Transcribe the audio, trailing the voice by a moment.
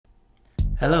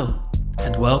Hello,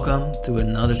 and welcome to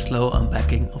another slow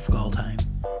unpacking of Kaldheim,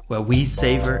 where we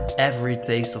savor every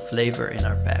taste of flavor in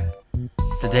our pack.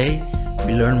 Today,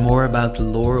 we learn more about the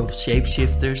lore of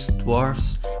shapeshifters,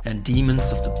 dwarves, and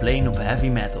demons of the plane of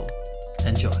heavy metal.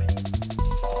 Enjoy!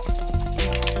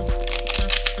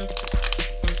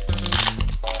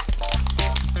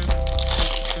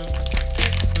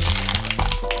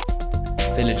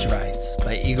 Village Rites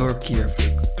by Igor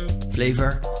Kiervluk.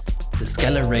 Flavor: the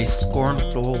Skeller raised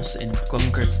scorned trolls in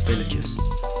conquered villages,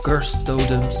 cursed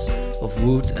totems of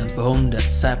wood and bone that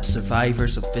sap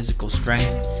survivors of physical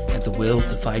strength and the will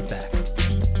to fight back.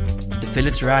 The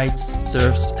Village Rites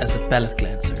serves as a palate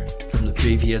cleanser from the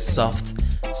previous soft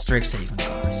Strixhaven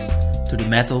cars to the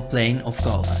metal plane of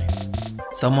Kaldheim.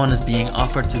 Someone is being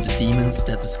offered to the demons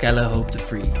that the Skeller hope to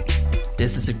free.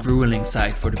 This is a grueling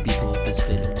sight for the people of this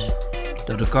village.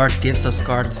 Though the card gives us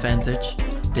card advantage,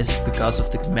 this is because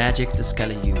of the magic the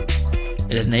Skeller use.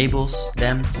 It enables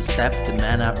them to sap the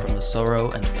mana from the sorrow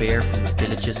and fear from the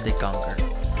villages they conquer,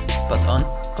 but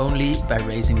only by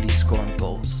raising these scorn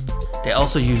poles. They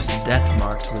also use the death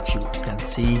marks which you can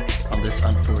see on this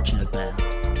unfortunate man.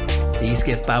 These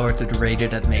give power to the raider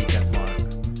that made that mark.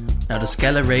 Now the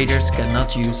Skeller raiders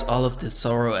cannot use all of this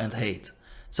sorrow and hate,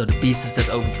 so the pieces that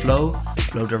overflow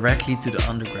flow directly to the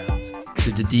underground,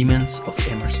 to the demons of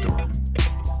Immerstorm,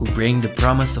 who bring the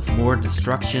promise of more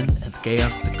destruction and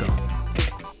chaos to come.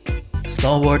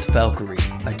 Stalwart Valkyrie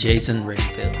by Jason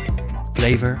Rainville.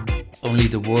 Flavor: only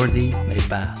the worthy may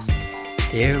pass.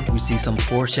 Here we see some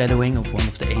foreshadowing of one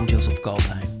of the angels of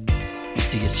Kaldheim. We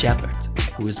see a shepherd,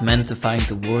 who is meant to find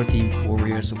the worthy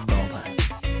warriors of Kaldheim.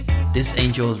 This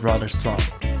angel is rather strong.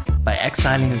 By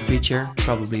exiling a creature,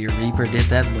 probably a reaper did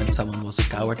that when someone was a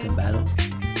coward in battle,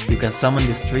 you can summon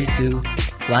this 3/2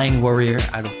 flying warrior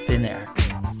out of thin air.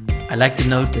 I like to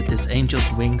note that this angel's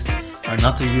wings are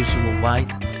not the usual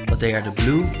white, but they are the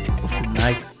blue of the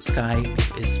night sky of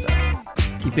Isfell,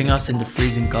 keeping us in the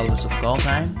freezing colors of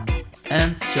Kaldheim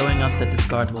and showing us that this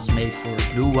card was made for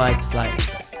a blue-white flyer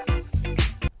stack.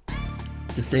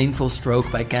 Disdainful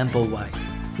Stroke by Campbell White.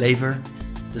 Flavor: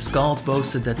 the Skald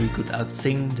boasted that he could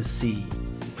outsing the sea.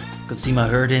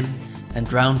 Cosima heard him and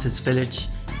drowned his village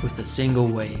with a single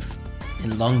wave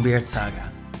in Longbeard Saga.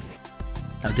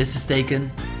 Now this is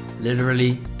taken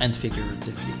literally and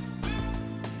figuratively.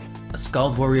 A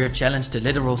Skald warrior challenged the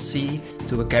literal sea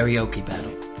to a karaoke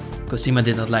battle. Cosima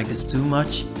did not like this too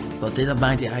much, but did not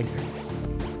mind it either.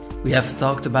 We have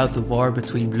talked about the war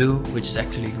between blue, which is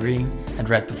actually green, and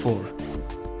red before.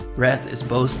 Red is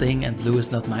boasting and blue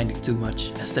is not minding too much,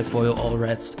 as they foil all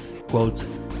red's, quote,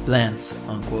 plans,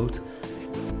 unquote.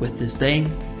 With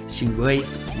disdain, she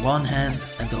waved one hand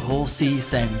and the whole sea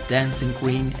sang Dancing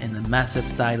Queen in a massive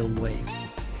tidal wave.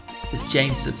 This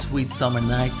changed a sweet summer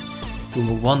night to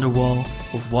a wonder wall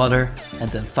of water,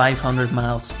 and then 500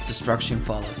 miles of destruction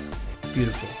followed.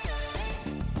 Beautiful.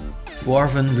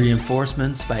 Dwarven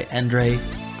Reinforcements by Andrey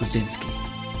Kuzinskiy.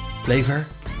 Flavor: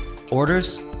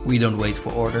 orders? We don't wait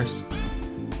for orders.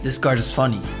 This card is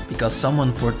funny, because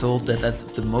someone foretold that at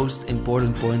the most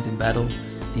important point in battle,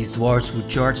 these dwarves would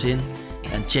charge in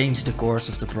and change the course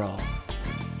of the brawl.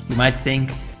 You might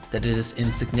think that it is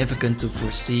insignificant to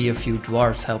foresee a few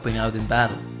dwarves helping out in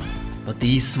battle, but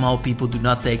these small people do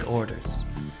not take orders.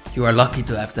 You are lucky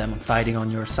to have them fighting on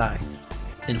your side.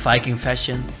 In Viking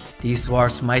fashion, these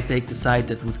dwarves might take the side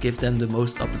that would give them the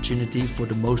most opportunity for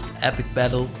the most epic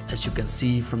battle, as you can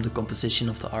see from the composition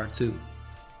of the art too.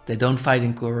 They don't fight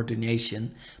in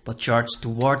coordination, but charge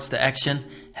towards the action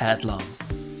headlong.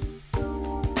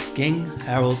 King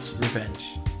Harald's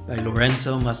Revenge by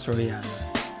Lorenzo Mastroianni.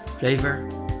 Flavor: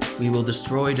 we will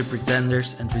destroy the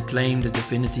pretenders and reclaim the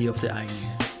divinity of the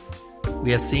Einir.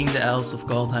 We have seen the elves of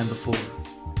Kaldheim before.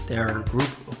 They are a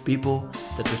group of people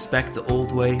that respect the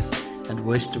old ways and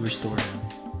wish to restore them.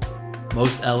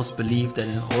 Most elves believe that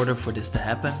in order for this to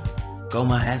happen,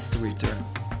 Goma has to return.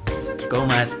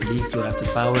 Goma is believed to have the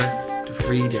power to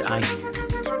free the Einir,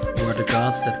 who are the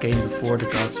gods that came before the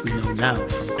gods we know now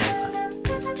from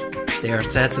Kaldheim. They are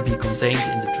said to be contained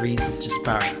in the trees of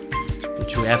Jaspara,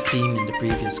 which we have seen in the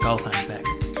previous Kaldheim pack.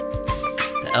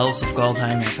 The elves of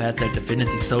Kaldheim have had their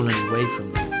divinity stolen away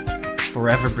from them,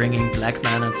 forever bringing black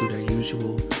mana to their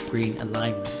usual green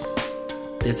alignment.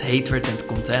 This hatred and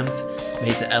contempt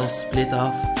made the elves split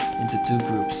off into two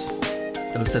groups,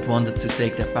 those that wanted to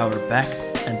take their power back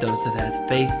and those that had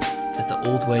faith that the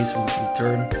old ways would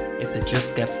return if they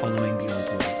just kept following the old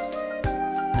ways.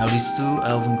 Now these two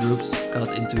elven groups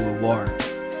got into a war,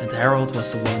 and Harald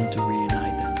was the one to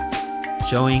reunite them,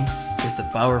 showing with the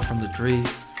power from the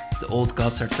trees the old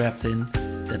gods are trapped in,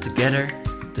 that together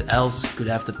the elves could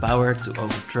have the power to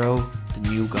overthrow the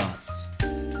new gods.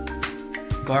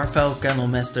 Karfell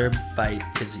Kennel-Master by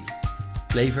Izzy.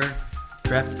 Flavor: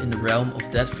 trapped in the realm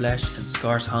of dead flesh and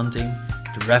scarce hunting,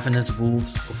 the ravenous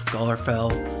wolves of Karfell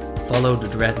follow the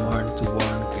Dreadmorn to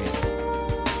warn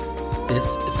game.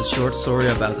 This is a short story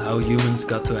about how humans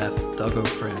got to have doggo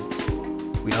friends.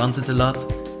 We hunted a lot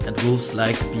and wolves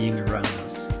liked being around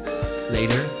us.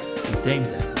 Later, we tamed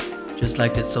them, just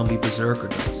like this zombie berserker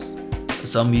does. A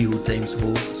zombie who tames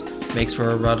wolves makes for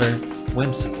a rather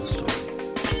whimsical story.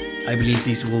 I believe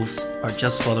these wolves are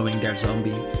just following their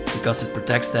zombie because it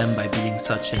protects them by being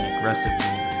such an aggressive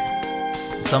warrior.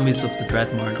 The zombies of the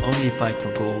Dreadmorn only fight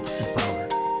for gold and power,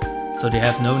 so they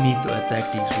have no need to attack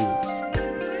these wolves.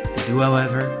 They do,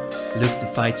 however, look to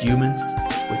fight humans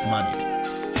with money.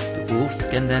 The wolves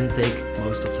can then take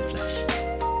most of the flesh.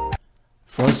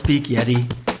 Frostpeak Yeti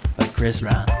by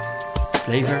Rahn.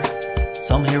 Flavor: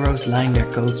 some heroes line their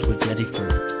coats with Yeti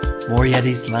fur. More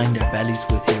Yetis line their bellies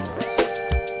with heroes.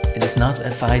 It is not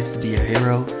advised to be a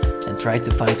hero and try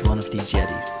to fight one of these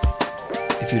Yetis.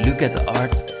 If you look at the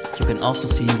art, you can also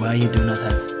see why you do not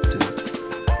have to.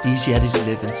 These Yetis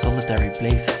live in solitary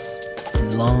places,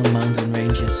 in long mountain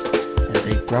ranges, and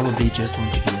they probably just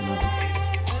want to be alone.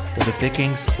 Though the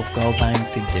Vikings of Kaldheim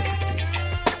think differently.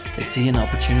 They see an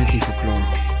opportunity for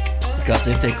glory, because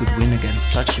if they could win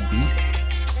against such a beast,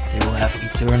 they will have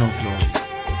eternal glory.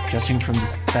 Judging from the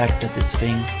fact that this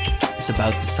thing is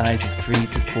about the size of 3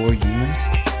 to 4 humans,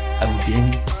 I would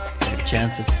deem their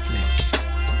chances slim.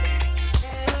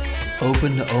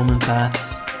 Open the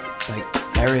Omenpaths by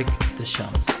Eric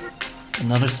Deschamps.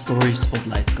 Another story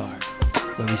spotlight card,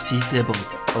 where we see Tybalt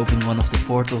open one of the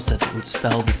portals that would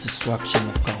spell the destruction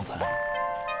of Kaldheim.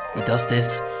 He does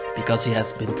this because he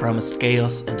has been promised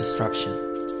chaos and destruction,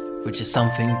 which is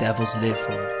something devils live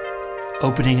for.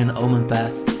 Opening an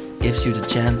Omenpath gives you the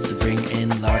chance to bring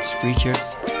in large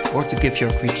creatures or to give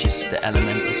your creatures the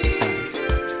element of surprise.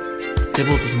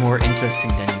 Tybalt is more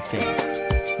interesting than you think.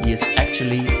 He is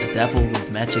actually a devil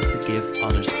with magic to give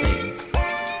others pain.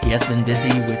 He has been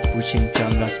busy with pushing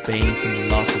Chandra's pain from the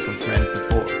loss of a friend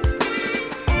before.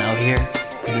 Now here,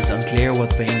 it is unclear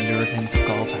what pain lured him to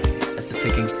Kaldheim, as the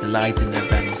Vikings delight in their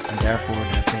battles and therefore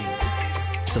their pain.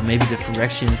 So maybe the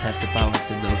Phyrexians have the power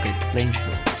to locate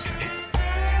flamethrowers now.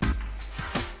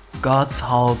 God's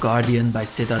Hall Guardian by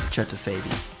Sidharth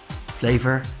Chaturvedi.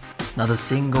 Flavor: not a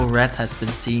single rat has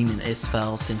been seen in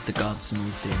Isfell since the gods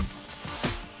moved in.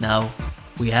 Now,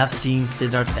 we have seen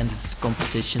Sidharth and his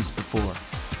compositions before,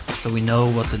 so we know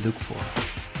what to look for.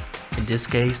 In this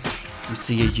case, we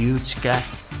see a huge cat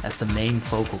as the main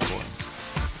focal point.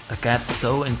 A cat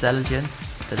so intelligent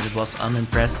that it was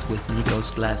unimpressed with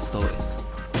Nico's glass toys.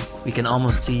 We can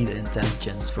almost see the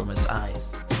intelligence from its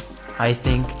eyes. I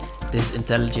think this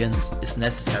intelligence is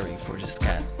necessary for this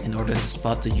cat in order to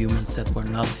spot the humans that were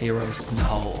not heroes in the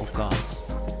Hall of Gods.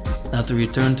 Now to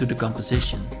return to the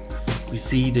composition, we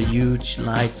see the huge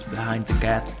lights behind the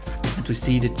cat and we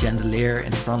see the chandelier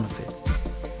in front of it.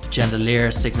 The chandelier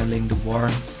signaling the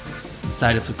warmth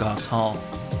inside of the God's Hall.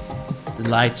 The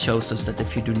light shows us that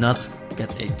if you do not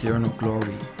get eternal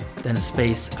glory, then the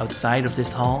space outside of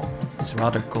this hall is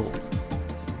rather cold.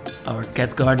 Our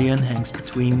cat guardian hangs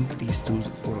between these two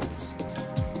worlds.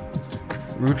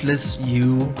 Rootless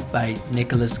You by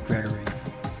Nicholas Gregory.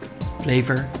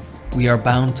 Flavor: we are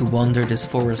bound to wander this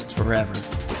forest forever.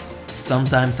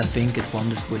 Sometimes I think it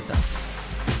wanders with us.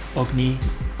 Ogni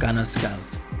Kana Scout.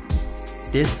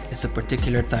 This is a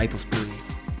particular type of tree.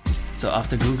 So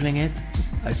after googling it,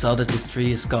 I saw that this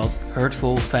tree is called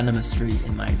Hurtful Venomous Tree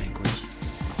in my language.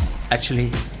 Actually,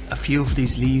 a few of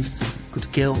these leaves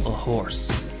could kill a horse.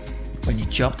 When you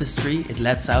chop this tree, it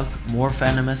lets out more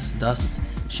venomous dust,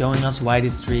 showing us why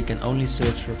this tree can only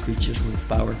search for creatures with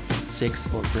power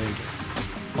 6 or greater.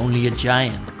 Only a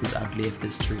giant could outlive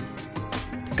this tree.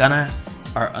 The Kana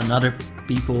are another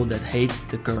people that hate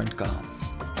the current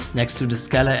gods, next to the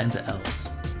Skella and the elves.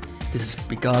 This is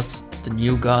because the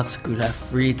new gods could have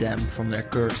freed them from their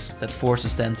curse that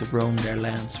forces them to roam their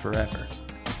lands forever.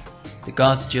 The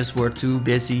gods just were too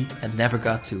busy and never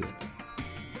got to it.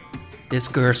 This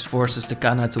curse forces the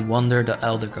Kana to wander the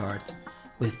Elderguard,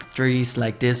 with trees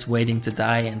like this waiting to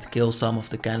die and kill some of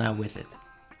the Kana with it.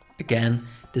 Again,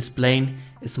 this plane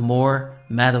is more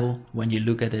metal when you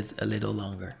look at it a little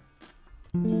longer.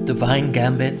 Divine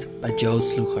Gambit by Joe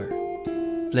Slucher.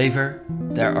 Flavor: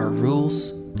 there are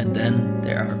rules and then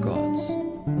there are gods.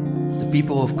 The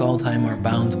people of Kaldheim are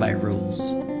bound by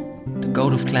rules. The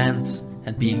code of clans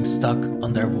and being stuck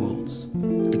on their worlds.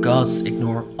 The gods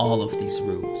ignore all of these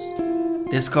rules.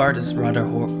 This card is rather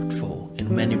hurtful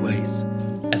in many ways.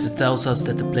 as it tells us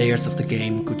that the players of the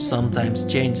game could sometimes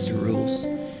change the rules.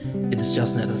 It is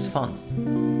just not as fun.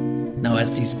 Now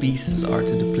as these pieces are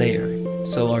to the player,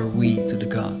 so are we to the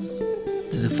gods.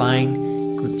 The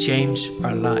divine could change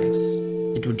our lives.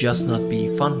 It would just not be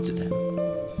fun to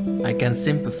them. I can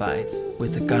sympathize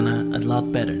with the Kana a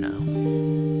lot better now.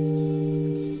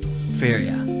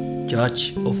 Firja,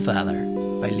 Judge of Valor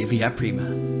by Livia Prima.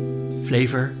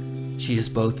 Flavor, she is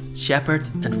both shepherd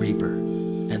and reaper,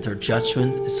 and her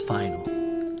judgment is final.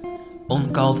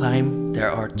 On Kaldheim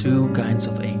there are two kinds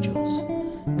of angels.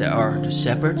 There are the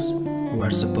shepherds, who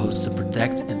are supposed to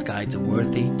protect and guide the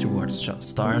worthy towards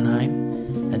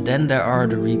Starnheim, and then there are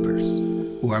the reapers,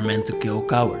 who are meant to kill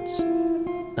cowards.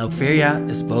 Now Firja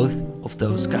is both of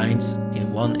those kinds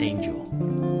in one angel,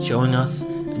 showing us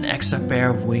an extra pair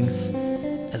of wings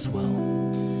as well.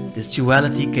 This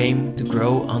duality came to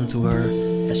grow onto her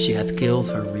as she had killed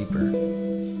her reaper,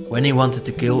 when he wanted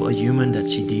to kill a human that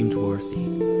she deemed worthy.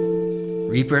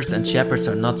 Reapers and shepherds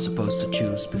are not supposed to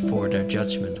choose before their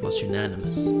judgment was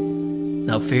unanimous.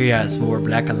 Now Firja is more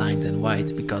black aligned than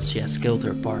white because she has killed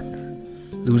her partner,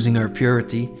 losing her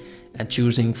purity and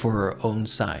choosing for her own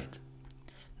side.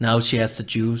 Now she has to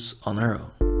choose on her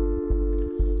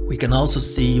own. We can also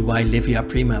see why Livia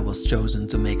Prima was chosen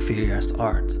to make Firja's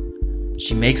art.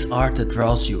 She makes art that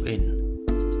draws you in.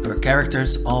 Her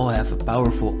characters all have a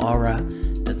powerful aura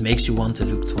that makes you want to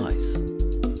look twice.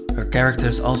 Her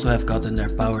characters also have gotten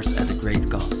their powers at a great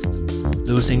cost,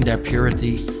 losing their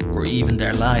purity or even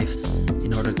their lives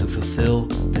in order to fulfill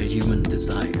their human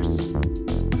desires.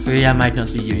 Firja might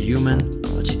not be a human,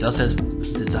 but she does have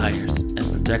desires, and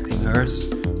protecting hers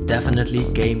definitely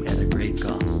came at a great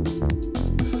cost.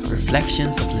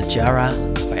 Reflections of Littjara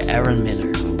by Aaron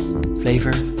Miller.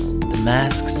 Flavor, the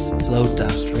masks float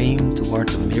downstream toward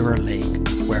the mirror lake,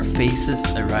 where faces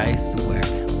arise to wear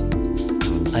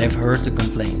them. I have heard the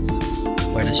complaints,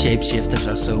 where the shapeshifters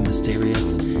are so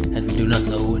mysterious and we do not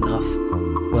know enough.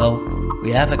 Well,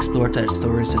 we have explored their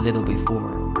stories a little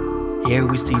before. Here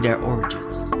we see their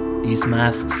origins. These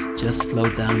masks just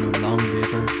float down a long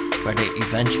river where they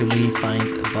eventually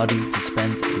find a body to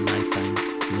spend a lifetime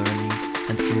of learning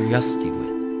and curiosity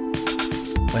with.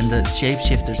 When the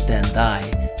shapeshifters then die,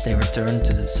 they return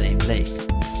to the same lake.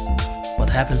 What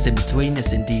happens in between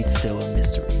is indeed still a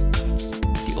mystery.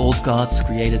 The old gods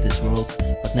created this world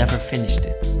but never finished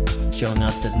it, showing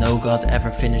us that no god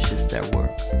ever finishes their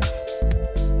work.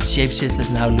 Shapeshifters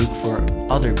now look for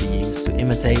other beings to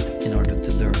imitate in order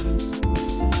to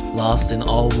learn. Lost in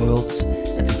all worlds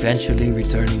and eventually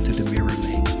returning to the mirror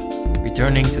lake,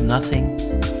 returning to nothing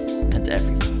and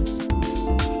everything.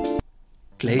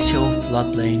 Glacial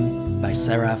Floodplain by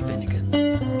Sarah Finnegan.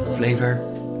 Flavor,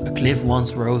 a cliff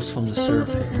once rose from the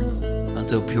surf here,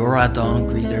 until Pura Dawn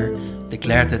Greeter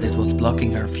declared that it was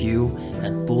blocking her view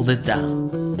and pulled it down,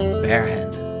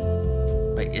 barehanded.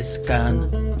 By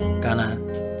Iskan Kana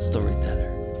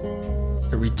Storyteller.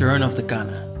 The return of the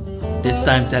Kana, this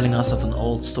time telling us of an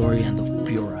old story and of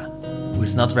Pura, who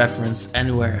is not referenced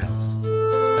anywhere else.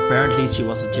 Apparently she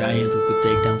was a giant who could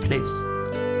take down cliffs.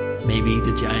 Maybe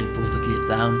the giant pulled the cliff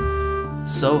down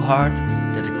so hard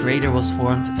that a crater was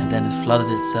formed and then it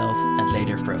flooded itself and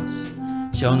later froze,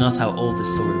 showing us how old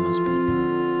this story must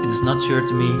be. It is not sure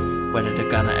to me whether the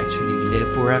Kana actually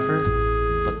live forever,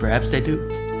 but perhaps they do.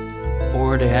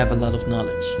 Or they have a lot of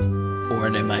knowledge. Or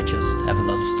they might just have a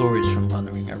lot of stories from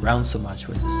wandering around so much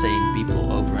with the same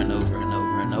people over and over and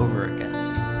over and over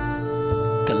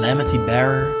again. Calamity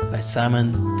Bearer by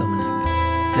Simon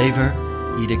Dominic.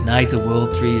 Flavor, he'd ignite the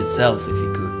world tree itself if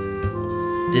he could.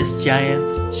 This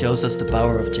giant shows us the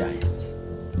power of giants.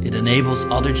 It enables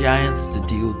other giants to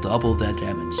deal double their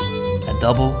damage. And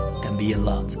double can be a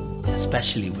lot,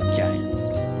 especially with giants.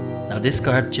 Now this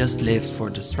card just lives for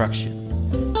destruction,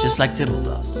 just like Tibble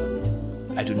does.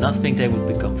 I do not think they would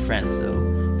become friends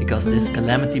though, because this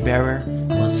Calamity Bearer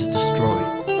wants to destroy,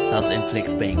 not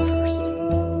inflict pain first.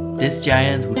 This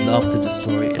giant would love to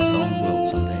destroy its own world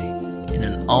someday, in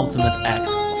an ultimate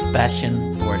act of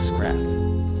passion for its craft.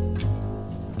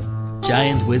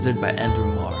 Giant Wizard by Andrew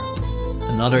Marr,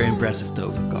 another impressive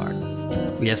token card.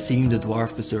 We have seen the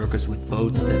dwarf berserkers with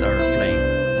boats that are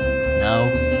aflame. Now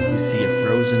we see a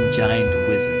frozen giant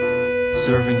wizard,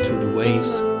 surfing through the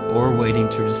waves or wading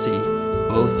through the sea,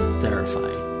 both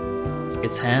terrifying.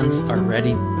 Its hands are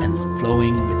ready and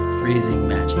flowing with freezing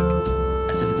magic,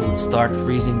 as if it would start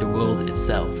freezing the world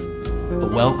itself. A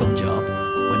welcome job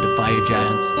when the fire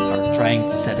giants are trying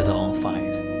to set it all on fire.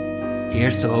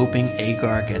 Here's to hoping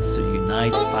Igor gets to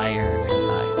unite fire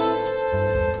and ice.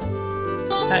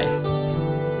 Hey,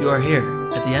 you are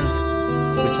here at the end,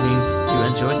 which means you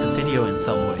enjoyed the video in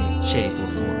some way, shape or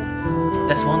form.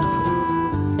 That's wonderful.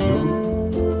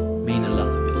 You mean a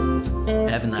lot to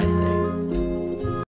me. Have a nice day.